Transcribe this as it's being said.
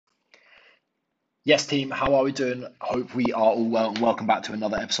Yes, team, how are we doing? Hope we are all well, and welcome back to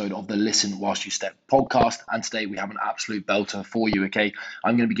another episode of the Listen Whilst You Step podcast. And today we have an absolute belter for you, okay?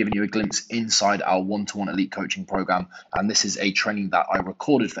 I'm going to be giving you a glimpse inside our one-to-one elite coaching program. And this is a training that I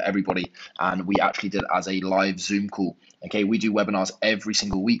recorded for everybody, and we actually did as a live Zoom call. Okay, we do webinars every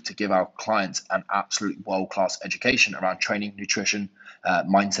single week to give our clients an absolute world-class education around training, nutrition,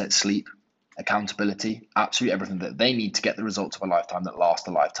 mindset, sleep, accountability, absolutely everything that they need to get the results of a lifetime that last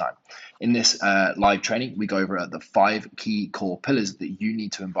a lifetime. In this live training, we go over the 5 key core pillars that you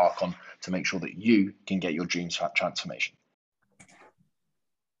need to embark on to make sure that you can get your dream transformation. I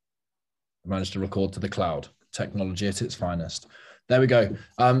managed to record to the cloud. Technology at its finest. There we go.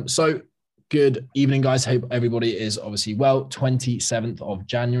 So good evening, guys. Hope everybody is obviously well. 27th of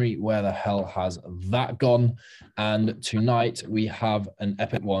January. Where the hell has that gone? And tonight we have an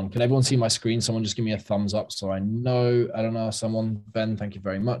epic one. Can everyone see my screen? Someone just give me a thumbs up so I know. I don't know. Someone, Ben, thank you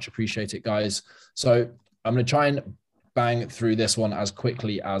very much. Appreciate it, guys. So I'm going to try and bang through this one as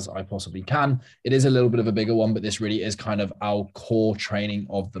quickly as I possibly can. It is a little bit of a bigger one, but this really is kind of our core training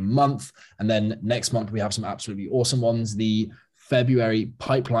of the month. And then next month, we have some absolutely awesome ones. The February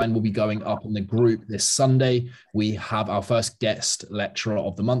pipeline will be going up in the group this Sunday. We have our first guest lecturer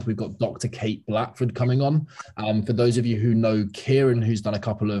of the month. We've got Dr. Kate Blackford coming on. For those of you who know Kieran, who's done a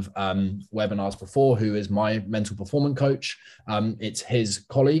couple of webinars before, who is my mental performance coach, it's his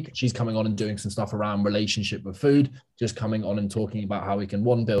colleague. She's coming on and doing some stuff around relationship with food, just coming on and talking about how we can,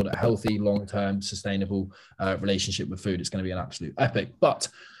 one, build a healthy, long-term, sustainable relationship with food. It's going to be an absolute epic. But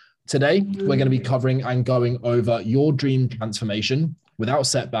today, we're going to be covering and going over your dream transformation without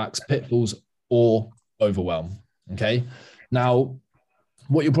setbacks, pitfalls, or overwhelm. Okay. Now,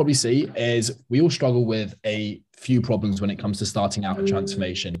 what you'll probably see is we all struggle with a few problems when it comes to starting out a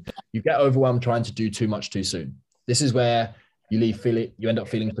transformation. You get overwhelmed trying to do too much too soon. This is where you end up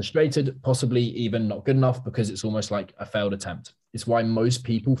feeling frustrated, possibly even not good enough, because it's almost like a failed attempt. It's why most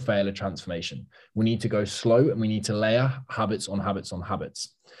people fail a transformation. We need to go slow and we need to layer habits on habits on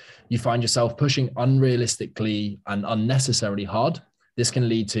habits. You find yourself pushing unrealistically and unnecessarily hard. This can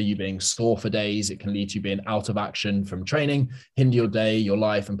lead to you being sore for days. It can lead to you being out of action from training, hinder your day, your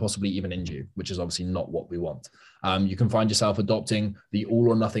life, and possibly even injure you, which is obviously not what we want. You can find yourself adopting the all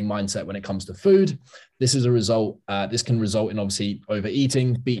or nothing mindset when it comes to food. This is a result. This can result in obviously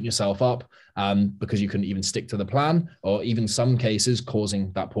overeating, beating yourself up because you couldn't even stick to the plan, or even some cases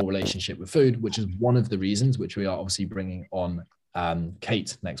causing that poor relationship with food, which is one of the reasons which we are obviously bringing on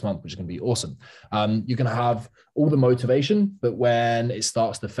Kate next month, which is going to be awesome. You can have all the motivation, but when it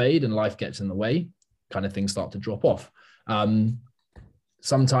starts to fade and life gets in the way, kind of things start to drop off.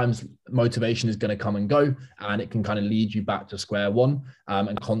 Sometimes motivation is going to come and go, and it can kind of lead you back to square one,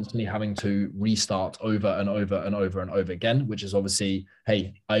 and constantly having to restart over and over and over and over again, which is obviously,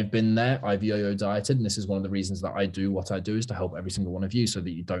 hey, I've been there, I've yo-yo dieted, and this is one of the reasons that I do what I do, is to help every single one of you so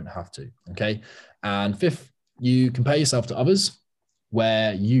that you don't have to. Okay. And fifth, you compare yourself to others,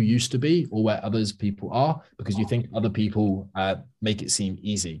 where you used to be or where others people are, because you think other people make it seem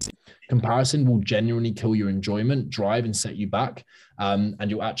easy. Comparison will genuinely kill your enjoyment, drive, and set you back.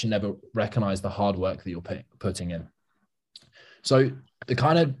 And you'll actually never recognize the hard work that you're putting in. So the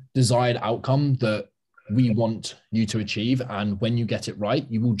kind of desired outcome that we want you to achieve, and when you get it right,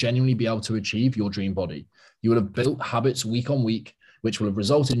 you will genuinely be able to achieve your dream body. You will have built habits week on week, which will have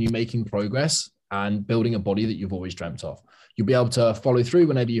resulted in you making progress and building a body that you've always dreamt of. You'll be able to follow through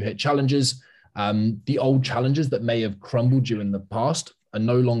whenever you hit challenges. The old challenges that may have crumbled you in the past are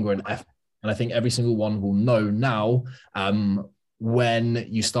no longer an effort. And I think every single one will know now, when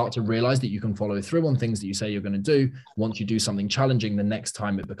you start to realize that you can follow through on things that you say you're going to do. Once you do something challenging, the next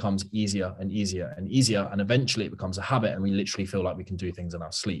time it becomes easier and easier and easier. And eventually it becomes a habit, and we literally feel like we can do things in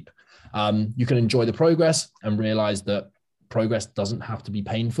our sleep. You can enjoy the progress and realize that progress doesn't have to be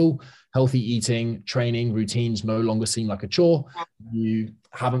painful. Healthy eating, training, routines no longer seem like a chore. You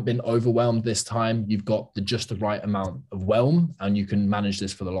haven't been overwhelmed this time. You've got just the right amount of whelm, and you can manage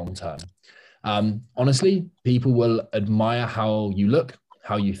this for the long term. Honestly, people will admire how you look,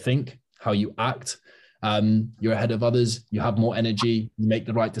 how you think, how you act. You're ahead of others. You have more energy. You make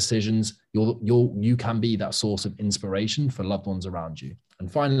the right decisions. You can be that source of inspiration for loved ones around you.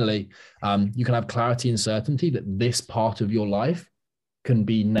 And finally, you can have clarity and certainty that this part of your life can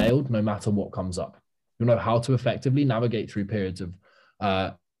be nailed no matter what comes up. You'll know how to effectively navigate through periods of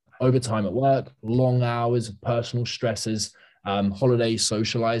overtime at work, long hours, personal stresses, holidays,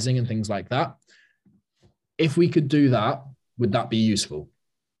 socializing, and things like that. If we could do that, would that be useful?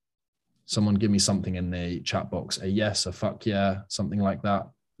 Someone give me something in the chat box, a yes, a fuck yeah, something like that.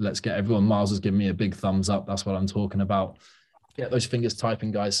 Let's get everyone. Miles has given me a big thumbs up. That's what I'm talking about. Get those fingers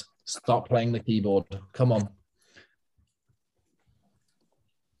typing, guys. Stop playing the keyboard. Come on.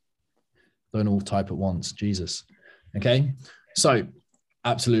 Don't all type at once. Jesus. Okay. So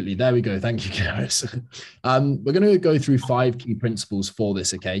absolutely. There we go. Thank you, Gareth. We're going to go through 5 key principles for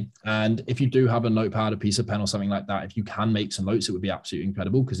this. Okay. And if you do have a notepad, a piece of pen or something like that, if you can make some notes, it would be absolutely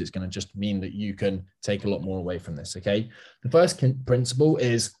incredible, because it's going to just mean that you can take a lot more away from this. Okay. The first principle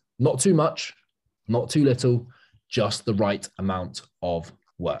is not too much, not too little, just the right amount of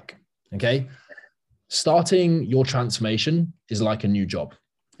work. Okay. Starting your transformation is like a new job.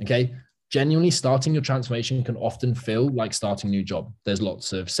 Okay. Genuinely, starting your transformation can often feel like starting a new job. There's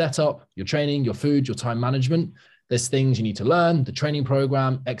lots of setup, your training, your food, your time management. There's things you need to learn, the training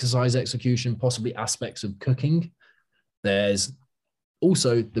program, exercise execution, possibly aspects of cooking. There's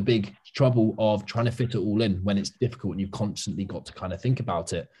also the big trouble of trying to fit it all in when it's difficult and you've constantly got to kind of think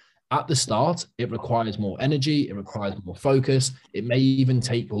about it. At the start, it requires more energy. It requires more focus. It may even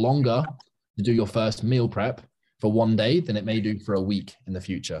take longer to do your first meal prep for one day than it may do for a week in the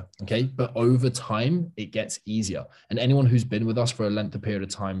future. Okay. But over time, it gets easier. And anyone who's been with us for a lengthy period of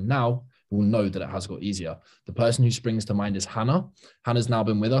time now will know that it has got easier. The person who springs to mind is Hannah. Hannah's now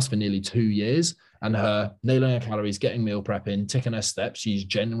been with us for nearly 2 years, and her nailing her calories, getting meal prep in, ticking her steps. She's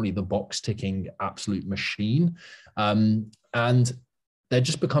generally the box ticking absolute machine. And there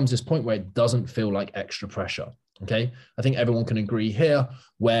just becomes this point where it doesn't feel like extra pressure. Okay. I think everyone can agree here,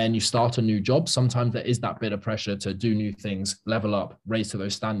 when you start a new job, sometimes there is that bit of pressure to do new things, level up, raise to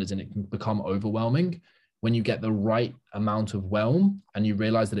those standards, and it can become overwhelming. When you get the right amount of whelm and you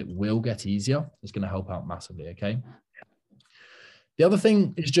realize that it will get easier, it's going to help out massively. Okay. The other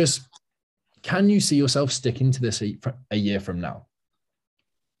thing is just, can you see yourself sticking to this a year from now?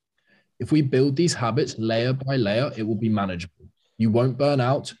 If we build these habits layer by layer, it will be manageable. You won't burn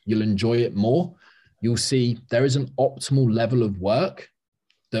out. You'll enjoy it more. You'll see there is an optimal level of work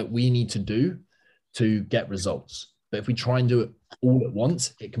that we need to do to get results. But if we try and do it all at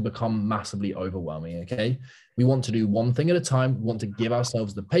once, it can become massively overwhelming. Okay. We want to do one thing at a time. We want to give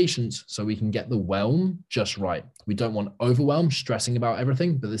ourselves the patience so we can get the whelm just right. We don't want overwhelm, stressing about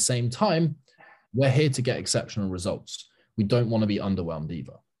everything, but at the same time, we're here to get exceptional results. We don't want to be underwhelmed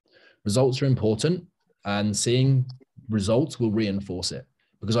either. Results are important, and seeing results will reinforce it.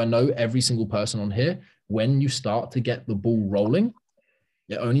 Because I know every single person on here, when you start to get the ball rolling,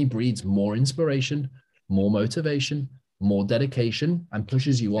 it only breeds more inspiration, more motivation, more dedication, and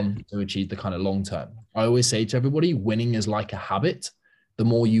pushes you on to achieve the kind of long term. I always say to everybody, winning is like a habit. The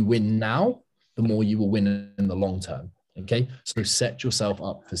more you win now, the more you will win in the long term. Okay. So set yourself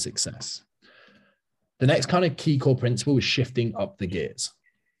up for success. The next kind of key core principle is shifting up the gears.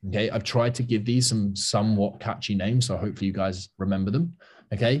 Okay. I've tried to give these some somewhat catchy names, so hopefully you guys remember them.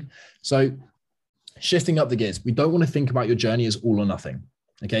 Okay. So shifting up the gears, we don't want to think about your journey as all or nothing.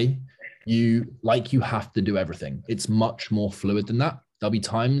 Okay. You have to do everything. It's much more fluid than that. There'll be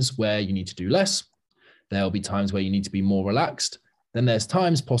times where you need to do less. There'll be times where you need to be more relaxed. Then there's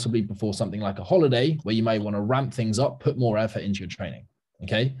times possibly before something like a holiday where you may want to ramp things up, put more effort into your training.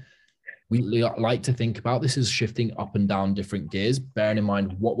 Okay. We like to think about this as shifting up and down different gears, bearing in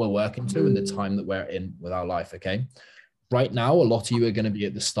mind what we're working to and the time that we're in with our life. Okay. Right now, a lot of you are going to be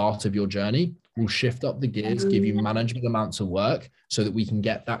at the start of your journey. We'll shift up the gears, give you manageable amounts of work so that we can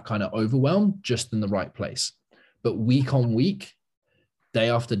get that kind of overwhelm just in the right place. But week on week, day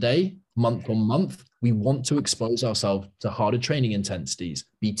after day, month on month, we want to expose ourselves to harder training intensities,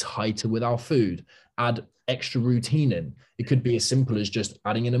 be tighter with our food, add extra routine in. It could be as simple as just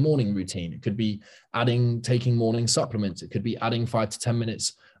adding in a morning routine. It could be taking morning supplements. It could be adding 5 to 10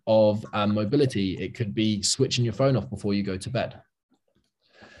 minutes of mobility. It could be switching your phone off before you go to bed.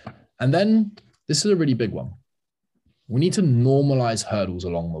 And then this is a really big one. We need to normalize hurdles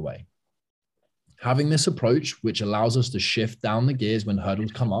along the way. Having this approach, which allows us to shift down the gears when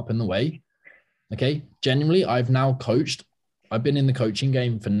hurdles come up in the way. Okay. Genuinely, I've been in the coaching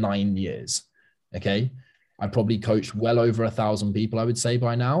game for 9 years. Okay. I probably coached well over 1,000 people, I would say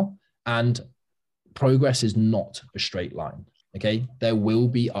by now. And progress is not a straight line. Okay. There will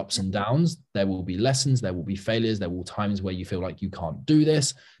be ups and downs. There will be lessons. There will be failures. There will be times where you feel like you can't do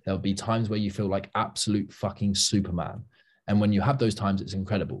this. There'll be times where you feel like absolute fucking Superman. And when you have those times, it's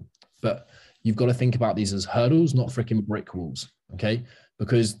incredible. But you've got to think about these as hurdles, not freaking brick walls. Okay.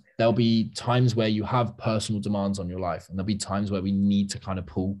 Because there'll be times where you have personal demands on your life, and there'll be times where we need to kind of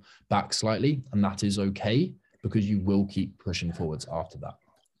pull back slightly. And that is okay, because you will keep pushing forwards after that.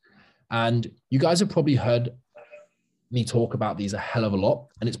 And you guys have probably heard me talk about these a hell of a lot,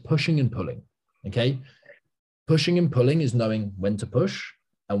 and it's pushing and pulling. Okay. Pushing and pulling is knowing when to push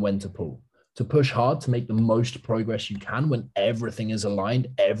and when to pull. to push hard to make the most progress you can when everything is aligned,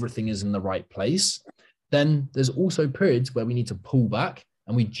 everything is in the right place. Then there's also periods where we need to pull back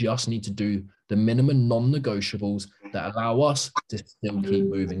and we just need to do the minimum non-negotiables that allow us to still keep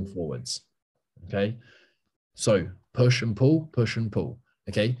moving forwards. Okay. So push and pull, push and pull.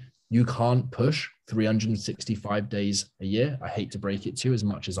 Okay. You can't push 365 days a year. I hate to break it to you as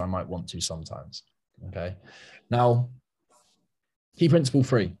much as I might want to sometimes. Okay. Now, key principle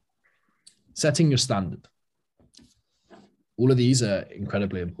 3, setting your standard. All of these are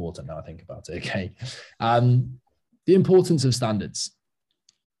incredibly important now I think about it. Okay. The importance of standards.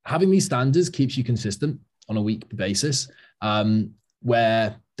 Having these standards keeps you consistent on a weekly basis,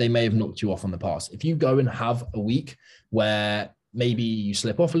 where they may have knocked you off in the past. If you go and have a week where maybe you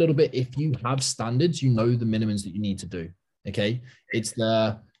slip off a little bit, if you have standards, you know the minimums that you need to do. Okay. It's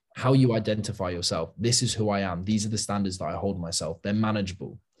how you identify yourself. This is who I am. These are the standards that I hold myself. They're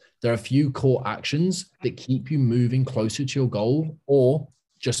manageable. There are a few core actions that keep you moving closer to your goal or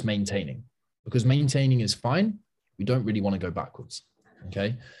just maintaining, because maintaining is fine. We don't really want to go backwards.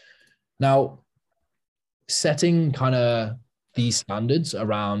 Okay. Now, setting kind of these standards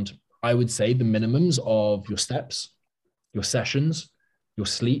around, I would say, the minimums of your steps, your sessions, your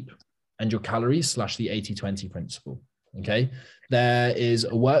sleep, and your calories / the 80-20 principle. Okay. There is a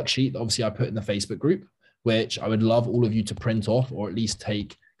worksheet that obviously I put in the Facebook group, which I would love all of you to print off or at least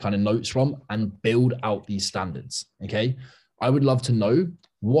take kind of notes from and build out these standards. Okay. I would love to know,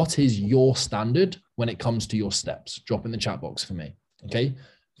 what is your standard when it comes to your steps? Drop in the chat box for me. Okay.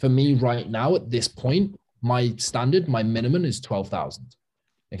 For me right now at this point, my standard, my minimum is 12,000.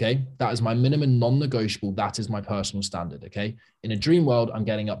 Okay. That is my minimum non-negotiable. That is my personal standard. Okay. In a dream world, I'm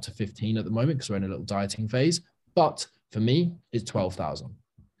getting up to 15 at the moment because we're in a little dieting phase, but for me, it's 12,000.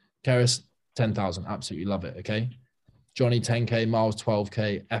 Keris, 10,000. Absolutely love it. Okay. Johnny, 10K, Miles,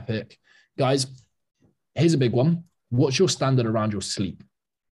 12K, epic. Guys, here's a big one. What's your standard around your sleep?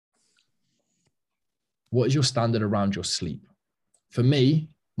 What is your standard around your sleep? For me,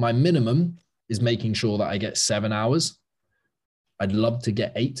 my minimum is making sure that I get 7 hours. I'd love to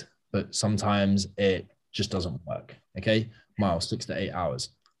get 8, but sometimes it just doesn't work. Okay. Miles, 6 to 8 hours.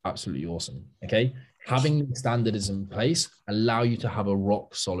 Absolutely awesome. Okay. Having the standards in place allow you to have a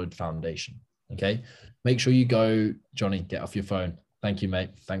rock solid foundation. Okay. Make sure you go, Johnny, get off your phone. Thank you, mate.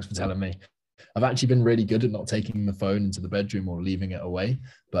 Thanks for telling me. I've actually been really good at not taking the phone into the bedroom or leaving it away,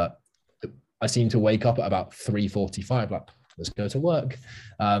 but I seem to wake up at about 3:45, like, let's go to work.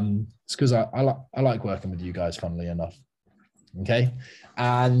 It's because I like working with you guys, funnily enough. Okay.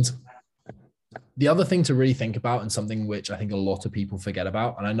 And the other thing to really think about, and something which I think a lot of people forget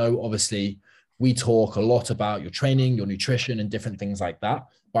about, and I know obviously we talk a lot about your training, your nutrition, and different things like that,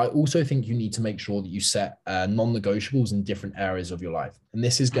 but I also think you need to make sure that you set non-negotiables in different areas of your life. And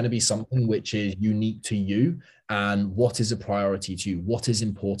this is going to be something which is unique to you, and what is a priority to you? What is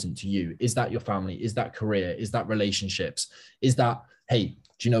important to you? Is that your family? Is that career? Is that relationships? Is that, hey,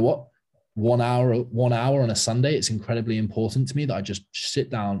 do you know what? 1 hour on a Sunday, it's incredibly important to me that I just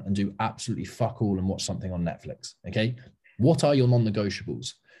sit down and do absolutely fuck all and watch something on Netflix. Okay. What are your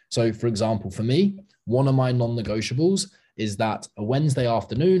non-negotiables? So for example, for me, one of my non-negotiables is that a Wednesday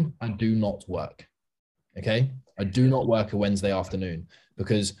afternoon, I do not work. Okay. I do not work a Wednesday afternoon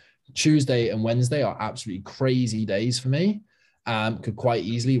because Tuesday and Wednesday are absolutely crazy days for me. Could quite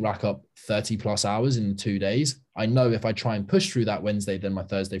easily rack up 30 plus hours in 2 days. I know if I try and push through that Wednesday, then my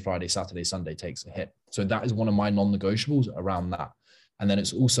Thursday, Friday, Saturday, Sunday takes a hit. So that is one of my non-negotiables around that. And then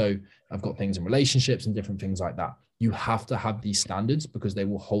it's also, I've got things in relationships and different things like that. You have to have these standards because they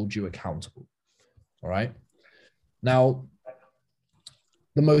will hold you accountable. All right. Now,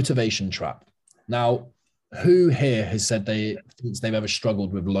 the motivation trap. Now, who here has said they've ever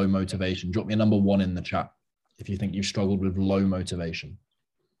struggled with low motivation? Drop me a number 1 in the chat if you think you've struggled with low motivation.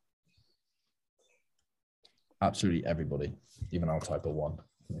 Absolutely everybody, even I'll type a 1.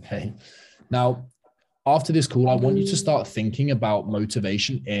 Okay. Now, after this call, I want you to start thinking about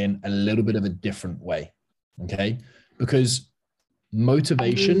motivation in a little bit of a different way. Okay. Because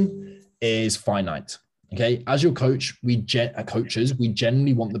motivation is finite. Okay. As your coach, coaches, we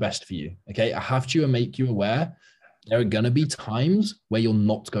generally want the best for you. Okay. I have to make you aware there are going to be times where you're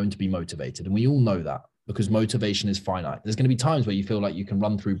not going to be motivated. And we all know that because motivation is finite. There's going to be times where you feel like you can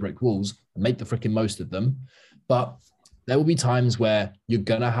run through brick walls and make the freaking most of them. But there will be times where you're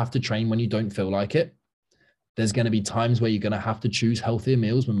going to have to train when you don't feel like it. There's going to be times where you're going to have to choose healthier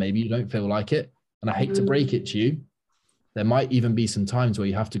meals when maybe you don't feel like it. And I hate to break it to you, there might even be some times where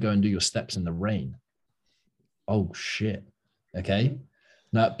you have to go and do your steps in the rain. Oh, shit. Okay.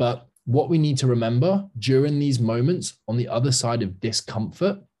 Now, but what we need to remember during these moments on the other side of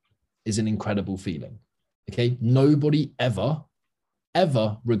discomfort is an incredible feeling. Okay. Nobody ever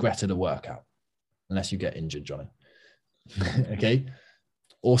regretted a workout unless you get injured, Johnny. Okay.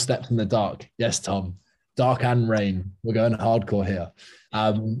 Or steps in the dark. Yes, Tom. Dark and rain. We're going hardcore here.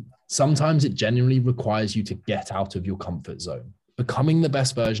 Sometimes it genuinely requires you to get out of your comfort zone. Becoming the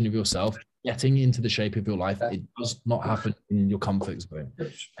best version of yourself, getting into the shape of your life, it does not happen in your comfort zone.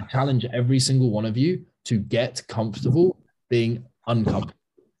 I challenge every single one of you to get comfortable being uncomfortable.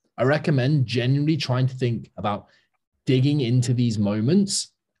 I recommend genuinely trying to think about digging into these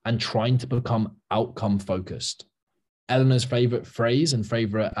moments and trying to become outcome focused. Eleanor's favorite phrase and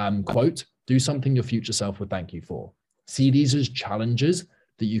favorite quote, do something your future self would thank you for. See these as challenges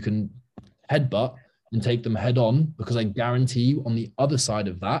that you can headbutt and take them head on, because I guarantee you on the other side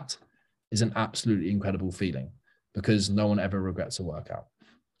of that is an absolutely incredible feeling, because no one ever regrets a workout.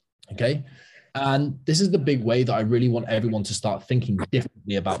 Okay. And this is the big way that I really want everyone to start thinking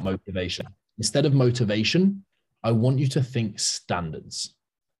differently about motivation. Instead of motivation, I want you to think standards.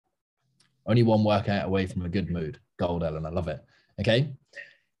 Only one workout away from a good mood. Gold, Ellen. I love it. Okay.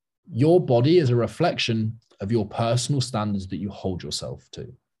 Your body is a reflection of your personal standards that you hold yourself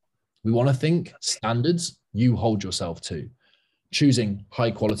to. We want to think standards you hold yourself to. Choosing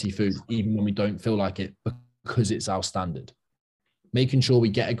high quality food, even when we don't feel like it, because it's our standard. Making sure we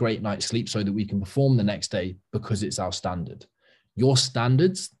get a great night's sleep so that we can perform the next day because it's our standard. Your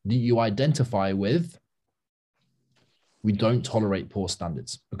standards that you identify with, we don't tolerate poor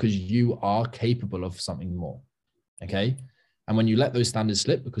standards because you are capable of something more. Okay. And when you let those standards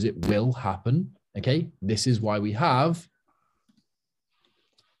slip, because it will happen, okay, this is why we have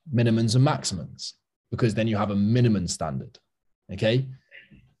minimums and maximums, because then you have a minimum standard. Okay.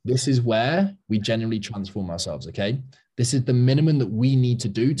 This is where we generally transform ourselves. Okay. This is the minimum that we need to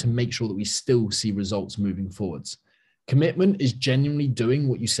do to make sure that we still see results moving forwards. Commitment is genuinely doing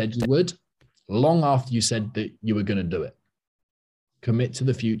what you said you would long after you said that you were going to do it. Commit to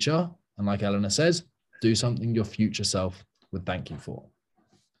the future. And like Eleanor says, do something your future self would thank you for.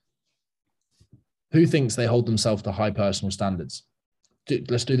 Who thinks they hold themselves to high personal standards?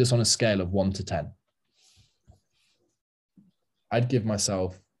 Let's do this on a scale of 1 to 10. I'd give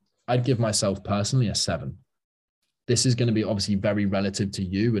myself personally a 7. This is going to be obviously very relative to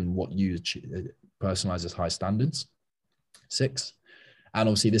you and what you personalize as high standards. 6. And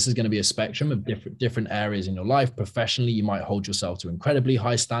obviously this is going to be a spectrum of different areas in your life. Professionally, you might hold yourself to incredibly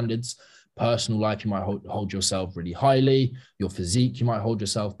high standards. Personal life, you might hold yourself really highly. Your physique, you might hold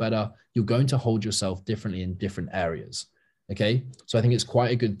yourself better. You're going to hold yourself differently in different areas. Okay. So I think it's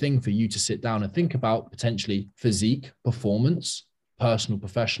quite a good thing for you to sit down and think about potentially physique, performance, personal,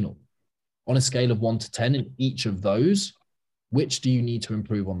 professional. On a scale of 1 to 10 in each of those, which do you need to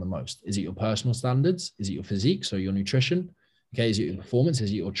improve on the most? Is it your personal standards? Is it your physique? So your nutrition? Okay. Is it your performance?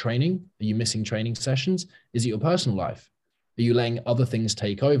 Is it your training? Are you missing training sessions? Is it your personal life? Are you letting other things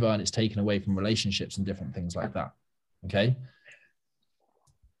take over and it's taken away from relationships and different things like that? Okay.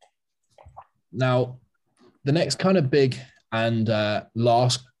 Now, the next kind of big and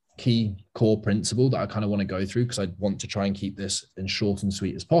last key core principle that I kind of want to go through, because I want to try and keep this as short and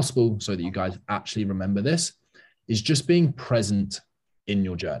sweet as possible so that you guys actually remember this, is just being present in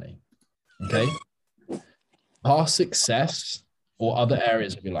your journey. Okay. Past success or other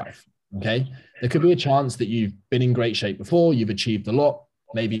areas of your life. Okay. There could be a chance that you've been in great shape before, you've achieved a lot,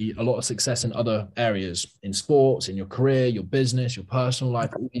 maybe a lot of success in other areas, in sports, in your career, your business, your personal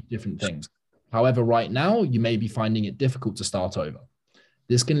life, all these different things. However, right now, you may be finding it difficult to start over.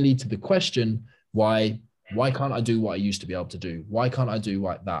 This can lead to the question, why can't I do what I used to be able to do? Why can't I do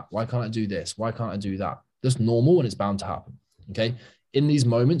like that? Why can't I do this? Why can't I do that? That's normal and it's bound to happen. Okay. In these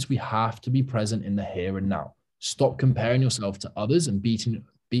moments, we have to be present in the here and now. Stop comparing yourself to others and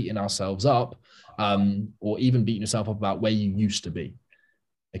beating ourselves up, or even beating yourself up about where you used to be.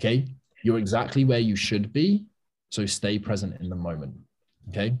 Okay. You're exactly where you should be. So stay present in the moment.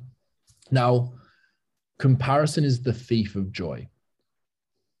 Okay. Now, comparison is the thief of joy.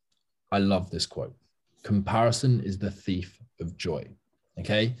 I love this quote. Comparison is the thief of joy.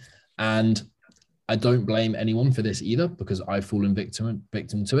 Okay. And I don't blame anyone for this either, because I've fallen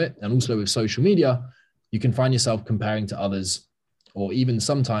victim to it. And also with social media, you can find yourself comparing to others, or even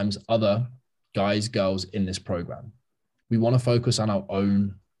sometimes other guys, girls in this program. We want to focus on our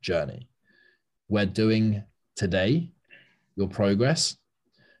own journey. We're doing today, your progress.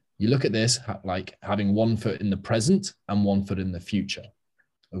 You look at this like having 1 foot in the present and 1 foot in the future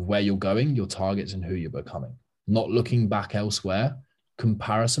of where you're going, your targets, and who you're becoming. Not looking back elsewhere.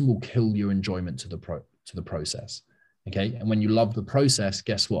 Comparison will kill your enjoyment to the process. Okay. And when you love the process,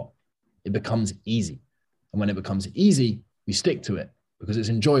 guess what? It becomes easy. And when it becomes easy, we stick to it because it's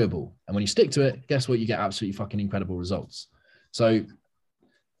enjoyable. And when you stick to it, guess what? You get absolutely fucking incredible results. So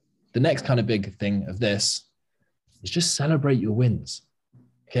the next kind of big thing of this is just celebrate your wins.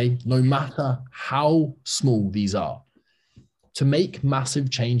 Okay. No matter how small these are. To make massive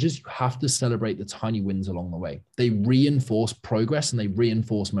changes, you have to celebrate the tiny wins along the way. They reinforce progress and they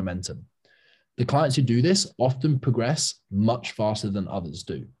reinforce momentum. The clients who do this often progress much faster than others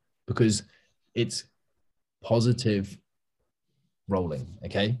do because it's positive rolling,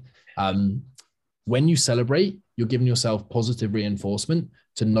 okay? When you celebrate, you're giving yourself positive reinforcement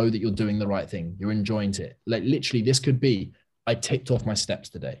to know that you're doing the right thing. You're enjoying it. Like literally, this could be, I ticked off my steps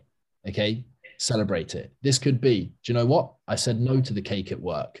today, okay? Celebrate it. This could be, do you know what? I said no to the cake at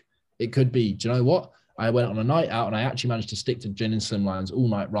work. It could be, do you know what? I went on a night out and I actually managed to stick to gin and slimlines all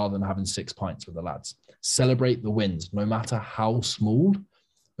night rather than having 6 pints with the lads. Celebrate the wins, no matter how small,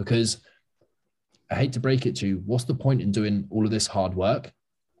 because I hate to break it to you, what's the point in doing all of this hard work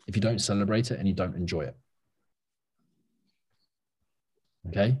if you don't celebrate it and you don't enjoy it?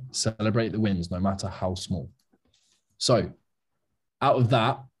 Okay, celebrate the wins, no matter how small. So out of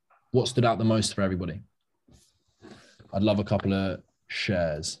that, what stood out the most for everybody? I'd love a couple of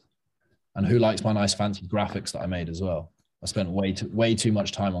shares. And who likes my nice fancy graphics that I made as well? I spent way too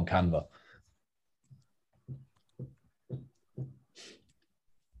much time on Canva.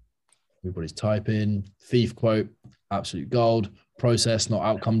 Everybody's typing. Thief quote, absolute gold. Process, not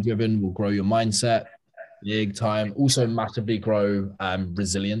outcome driven, will grow your mindset. Big time. Also massively grow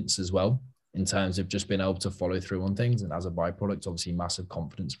resilience as well in terms of just being able to follow through on things. And as a byproduct, obviously massive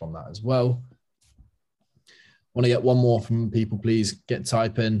confidence from that as well. Want to get one more from people, please. Get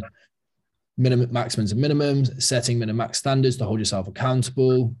typing. Minimum, maximums and minimums, setting minimum max standards to hold yourself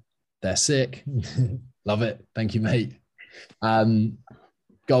accountable. They're sick. Love it. Thank you, mate.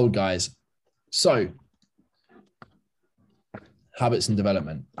 Gold, guys. So habits and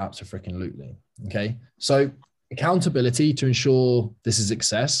development, absolutely. Okay. So accountability to ensure this is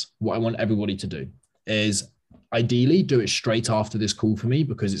success. What I want everybody to do is ideally do it straight after this call for me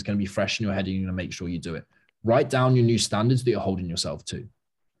because it's going to be fresh in your head and you're going to make sure you do it. Write down your new standards that you're holding yourself to.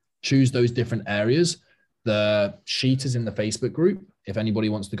 Choose those different areas. The sheet is in the Facebook group. If anybody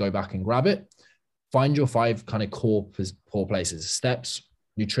wants to go back and grab it, find your 5 kind of core places: steps,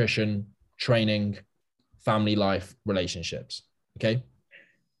 nutrition, training, family life, relationships. Okay.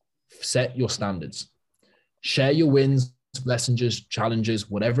 Set your standards. Share your wins, lessons,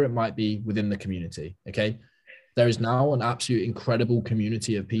 challenges, whatever it might be within the community. Okay. There is now an absolute incredible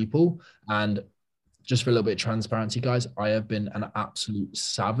community of people, and just for a little bit of transparency, guys, I have been an absolute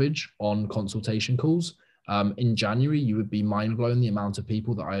savage on consultation calls. In January, you would be mind blown the amount of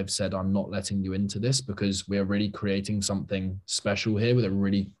people that I have said, I'm not letting you into this because we're really creating something special here with a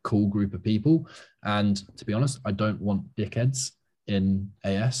really cool group of people. And to be honest, I don't want dickheads in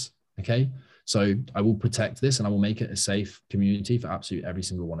AS. Okay. So I will protect this and I will make it a safe community for absolutely every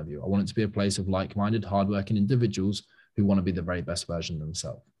single one of you. I want it to be a place of like-minded, hardworking individuals who want to be the very best version of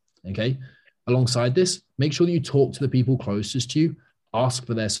themselves. Okay. Alongside this, make sure that you talk to the people closest to you, ask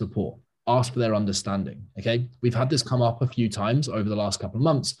for their support, ask for their understanding, okay? We've had this come up a few times over the last couple of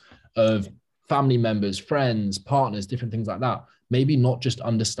months of family members, friends, partners, different things like that. Maybe not just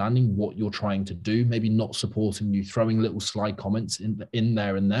understanding what you're trying to do, maybe not supporting you, throwing little sly comments in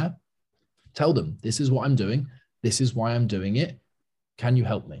there and there. Tell them, this is what I'm doing. This is why I'm doing it. Can you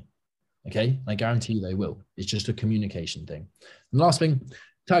help me? Okay, I guarantee you they will. It's just a communication thing. And the last thing,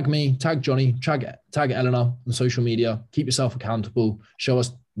 tag me, tag Johnny, tag Eleanor on social media. Keep yourself accountable. Show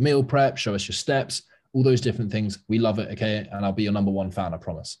us meal prep, show us your steps, all those different things. We love it, okay? And I'll be your number 1 fan, I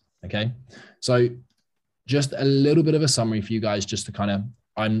promise, okay? So just a little bit of a summary for you guys, just to kind of,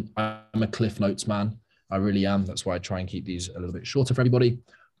 I'm a Cliff Notes man. I really am. That's why I try and keep these a little bit shorter for everybody.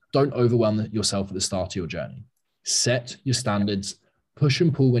 Don't overwhelm yourself at the start of your journey. Set your standards, push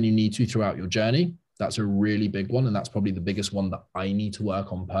and pull when you need to throughout your journey. That's a really big one. And that's probably the biggest one that I need to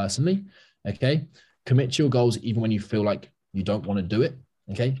work on personally. Okay. Commit to your goals, even when you feel like you don't want to do it.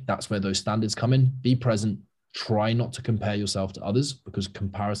 Okay. That's where those standards come in. Be present. Try not to compare yourself to others because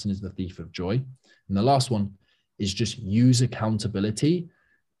comparison is the thief of joy. And the last one is just use accountability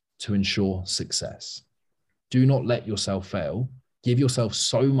to ensure success. Do not let yourself fail. Give yourself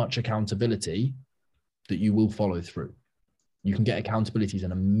so much accountability that you will follow through. You can get accountabilities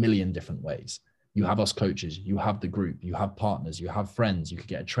in a million different ways. You have us coaches, you have the group, you have partners, you have friends, you could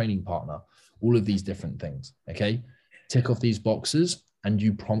get a training partner, all of these different things, okay? Tick off these boxes and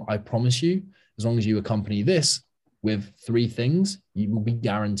I promise you, as long as you accompany this with 3 things, you will be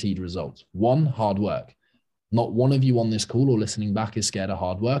guaranteed results. 1, hard work. Not one of you on this call or listening back is scared of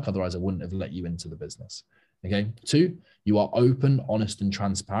hard work. Otherwise, I wouldn't have let you into the business. Okay. 2, you are open, honest, and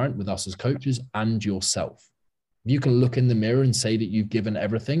transparent with us as coaches and yourself. You can look in the mirror and say that you've given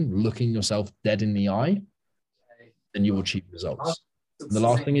everything, looking yourself dead in the eye, then you will achieve results. And the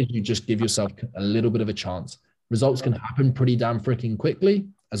last thing is you just give yourself a little bit of a chance. Results can happen pretty damn freaking quickly,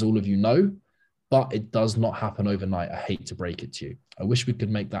 as all of you know, but it does not happen overnight. I hate to break it to you. I wish we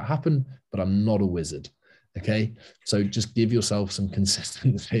could make that happen, but I'm not a wizard. Okay. So just give yourself some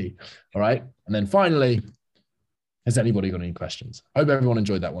consistency. All right. And then finally, has anybody got any questions? I hope everyone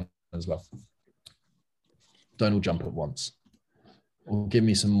enjoyed that one as well. Don't all jump at once. Or give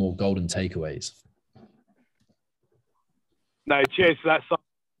me some more golden takeaways. No, cheers for that.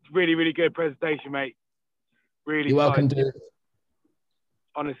 Really, really good presentation, mate. Really. You're welcome, dude.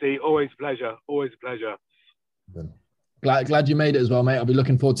 Honestly, always a pleasure. Always a pleasure. Glad you made it as well, mate. I'll be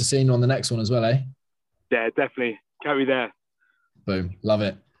looking forward to seeing you on the next one as well, eh? Yeah, definitely. Carry there. Boom. Love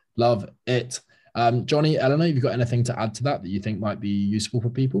it. Love it. Johnny, Eleanor, have you got anything to add to that you think might be useful for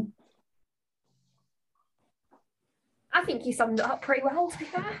people? I think you summed it up pretty well, to be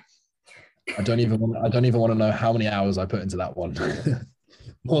fair. I don't even want to know how many hours I put into that one.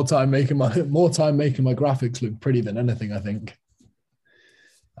 more time making my graphics look pretty than anything, I think.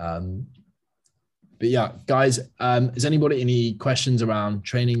 But yeah, guys, is anybody any questions around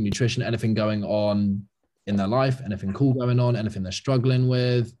training, nutrition, anything going on in their life, anything cool going on, anything they're struggling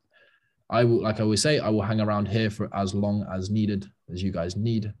with? I will, like I always say, I will hang around here for as long as needed, as you guys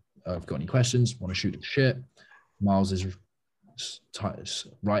need. If you've got any questions, want to shoot the shit, Miles is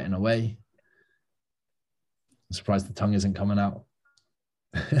writing away. I'm surprised the tongue isn't coming out.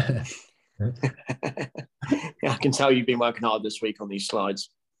 Yeah, I can tell you've been working hard this week on these slides.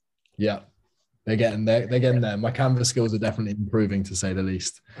 Yeah, they're getting there. They're getting there. My Canvas skills are definitely improving, to say the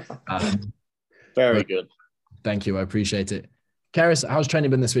least. Very good. Thank you. I appreciate it. Karis, how's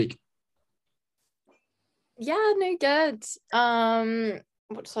training been this week? Yeah, no, good.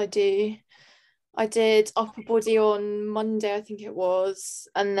 What did I do? I did upper body on Monday, I think it was,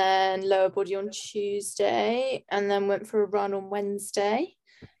 and then lower body on Tuesday, and then went for a run on Wednesday.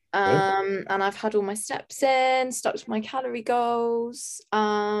 And I've had all my steps in, stuck to my calorie goals.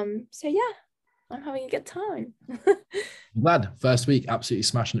 So yeah, I'm having a good time. I'm glad. First week, absolutely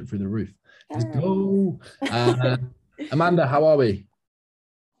smashing it through the roof. Let's go. Amanda, how are we?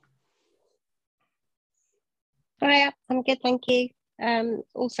 Hiya, I'm good, thank you.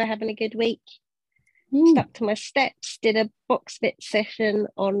 Also having a good week. Stuck to my steps, did a box fit session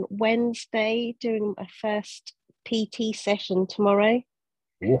on Wednesday, doing my first PT session tomorrow.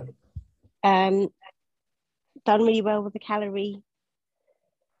 Yeah. Done really well with the calorie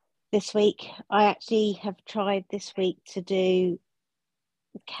this week. I actually have tried this week to do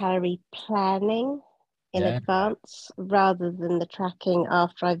calorie planning in advance rather than the tracking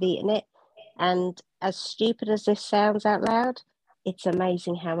after I've eaten it. And as stupid as this sounds out loud, it's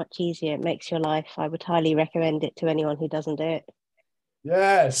amazing how much easier it makes your life. I would highly recommend it to anyone who doesn't do it.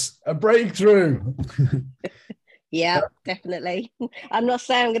 Yes, a breakthrough. Yeah, definitely. I'm not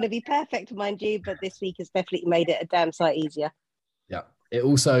saying I'm going to be perfect, mind you, but this week has definitely made it a damn sight easier. Yeah. It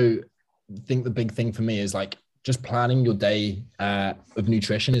also, I think the big thing for me is like just planning your day of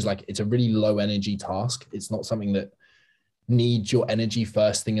nutrition is like, it's a really low energy task. It's not something that needs your energy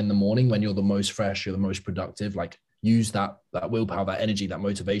first thing in the morning when you're the most fresh, you're the most productive. Like use that willpower, that energy, that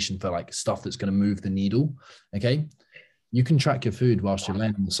motivation for like stuff that's going to move the needle. Okay. You can track your food whilst you're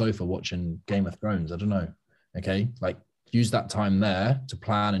laying on the sofa watching Game of Thrones. I don't know. Okay. Like use that time there to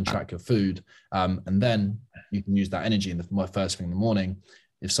plan and track your food. And then you can use that energy in the first thing in the morning.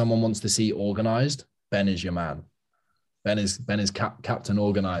 If someone wants to see organized, Ben is your man. Ben is Captain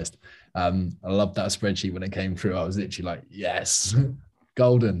Organized. I loved that spreadsheet when it came through. I was literally like, yes,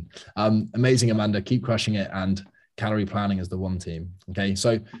 golden. Amazing, Amanda. Keep crushing it. And calorie planning is the one team. Okay.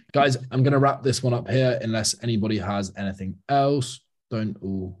 So guys, I'm going to wrap this one up here unless anybody has anything else. Don't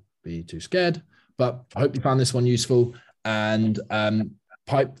all be too scared, but I hope you found this one useful. And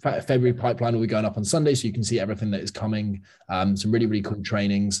February pipeline will be going up on Sunday, so you can see everything that is coming. Some really, really cool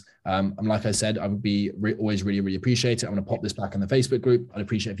trainings. And like I said, I would be always really, really appreciate it. I'm going to pop this back in the Facebook group. I'd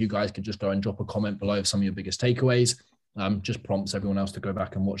appreciate if you guys could just go and drop a comment below of some of your biggest takeaways. Just prompts everyone else to go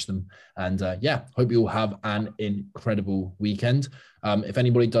back and watch them. And yeah, hope you all have an incredible weekend. If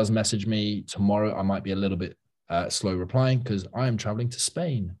anybody does message me tomorrow, I might be a little bit slow replying because I am traveling to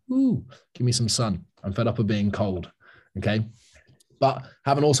Spain. Ooh, give me some sun. I'm fed up of being cold. Okay. But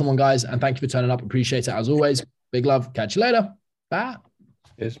have an awesome one, guys. And thank you for turning up. Appreciate it as always. Big love. Catch you later. Bye.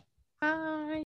 Cheers.